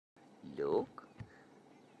Look.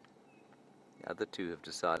 The other two have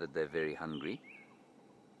decided they're very hungry.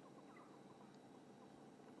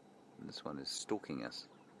 And this one is stalking us.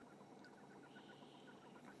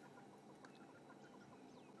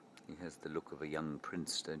 He has the look of a young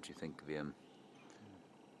prince, don't you think, Liam?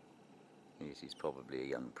 Yes, he's probably a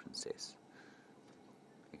young princess.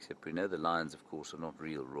 Except we know the lions, of course, are not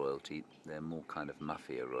real royalty. They're more kind of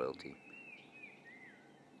mafia royalty.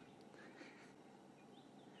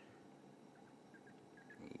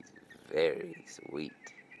 He's very sweet.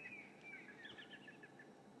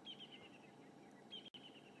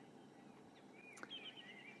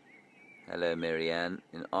 Hello, Marianne.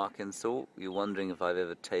 In Arkansas, you're wondering if I've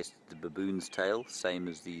ever tasted the baboon's tail, same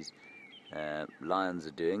as these lions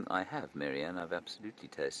are doing. I have, Marianne. I've absolutely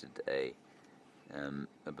tasted a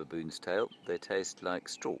baboon's tail. They taste like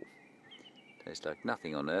straw. Taste like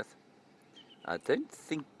nothing on earth. I don't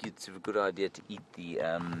think it's a good idea to eat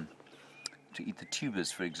the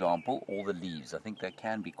tubers, for example, or the leaves. I think they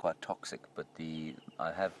can be quite toxic, but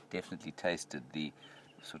I have definitely tasted the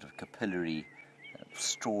sort of capillary,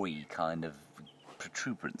 strawy kind of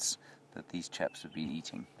protuberance that these chaps have been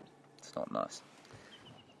eating. It's not nice.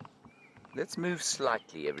 Let's move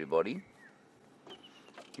slightly, everybody.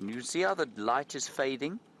 Can you see how the light is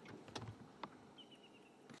fading?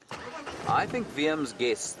 I think Viam's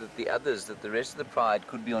guess that the rest of the pride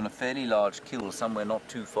could be on a fairly large kill somewhere not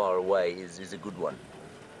too far away is a good one.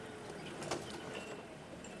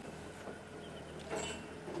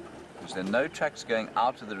 Because there are no tracks going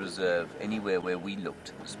out of the reserve anywhere where we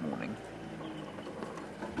looked this morning.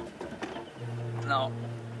 Now,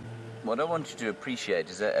 what I want you to appreciate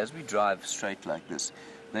is that as we drive straight like this,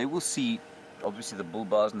 they will see, obviously, the bull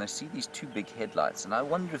bars, and they see these two big headlights, and I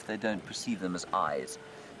wonder if they don't perceive them as eyes.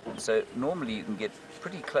 And so normally you can get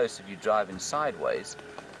pretty close if you're driving sideways,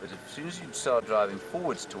 but as soon as you start driving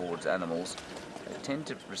forwards towards animals, they tend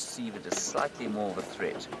to perceive it as slightly more of a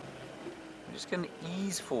threat. I'm just going to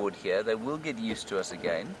ease forward here. They will get used to us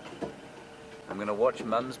again. I'm going to watch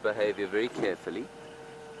Mum's behavior very carefully.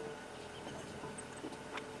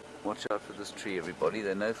 Watch out for this tree, everybody.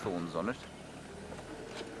 There are no thorns on it.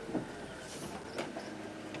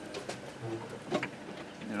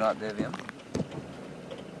 You're right there, Liam.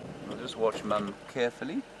 We'll just watch Mum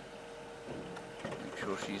carefully. Make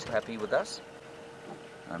sure she's happy with us.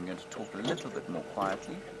 I'm going to talk a little bit more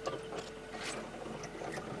quietly.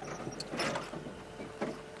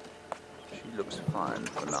 She looks fine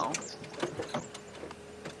for now.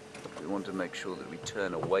 We want to make sure that we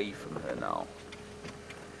turn away from her now.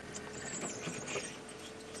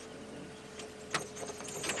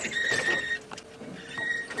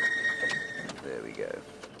 There we go.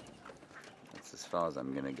 That's as far as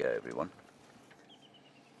I'm going to go, everyone.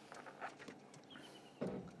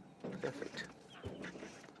 Perfect.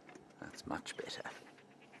 That's much better.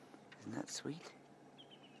 Isn't that sweet?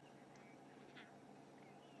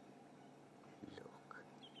 Look.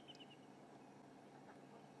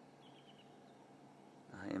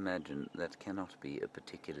 I imagine that cannot be a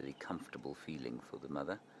particularly comfortable feeling for the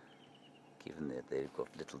mother, given that they've got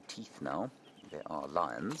little teeth now. They are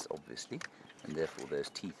lions, obviously, and therefore those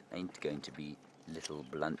teeth ain't going to be little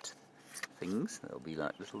blunt things. They'll be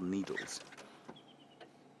like little needles.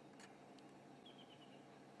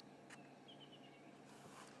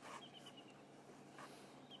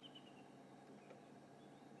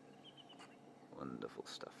 Wonderful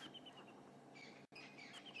stuff.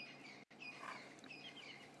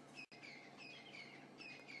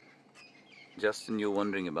 Justin, you're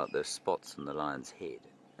wondering about those spots on the lion's head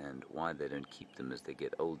and why they don't keep them as they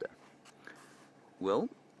get older. Well,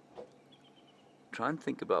 try and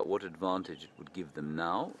think about what advantage it would give them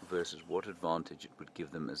now versus what advantage it would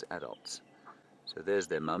give them as adults. So there's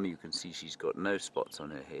their mum. You can see she's got no spots on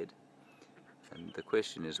her head. And the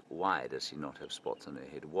question is, why does she not have spots on her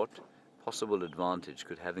head? What possible advantage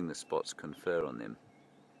could having the spots confer on them?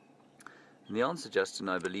 And the answer, Justin,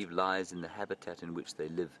 I believe, lies in the habitat in which they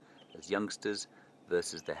live as youngsters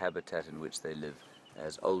versus the habitat in which they live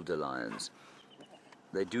as older lions.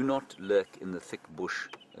 They do not lurk in the thick bush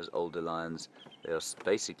as older lions. They are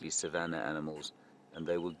basically savanna animals, and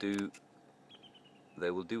they will do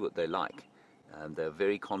what they like. They're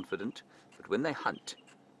very confident, but when they hunt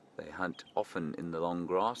often in the long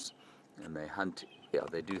grass, and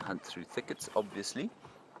they do hunt through thickets, obviously,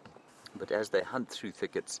 but as they hunt through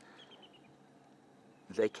thickets,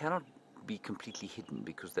 they cannot be completely hidden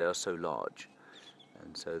because they are so large,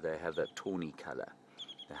 and so they have that tawny color.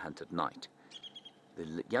 They hunt at night.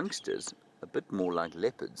 The youngsters, a bit more like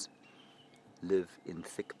leopards, live in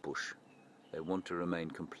thick bush. They want to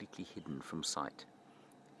remain completely hidden from sight,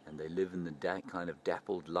 and they live in the kind of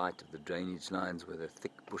dappled light of the drainage lines where there are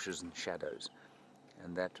thick bushes and shadows.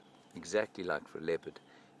 And that, exactly like for a leopard,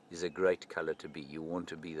 is a great colour to be. You want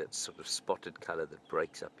to be that sort of spotted colour that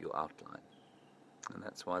breaks up your outline. And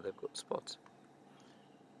that's why they've got spots.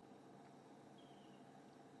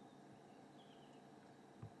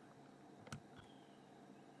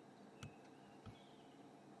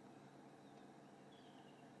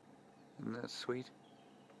 Isn't that sweet?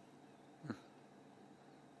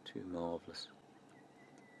 Too marvellous.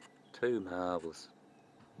 Too marvellous.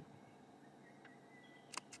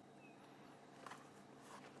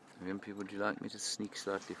 Wimpy, would you like me to sneak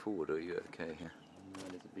slightly forward, or are you okay here? No,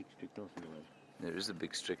 there's a big strychnos in the way. There is a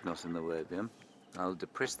big strychnos in the way, Wim. I'll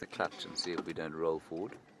depress the clutch and see if we don't roll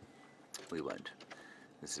forward. We won't.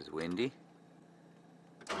 This is Wendy.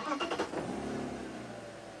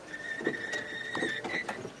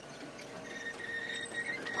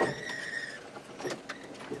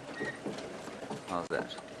 How's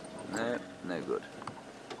that? No, no good.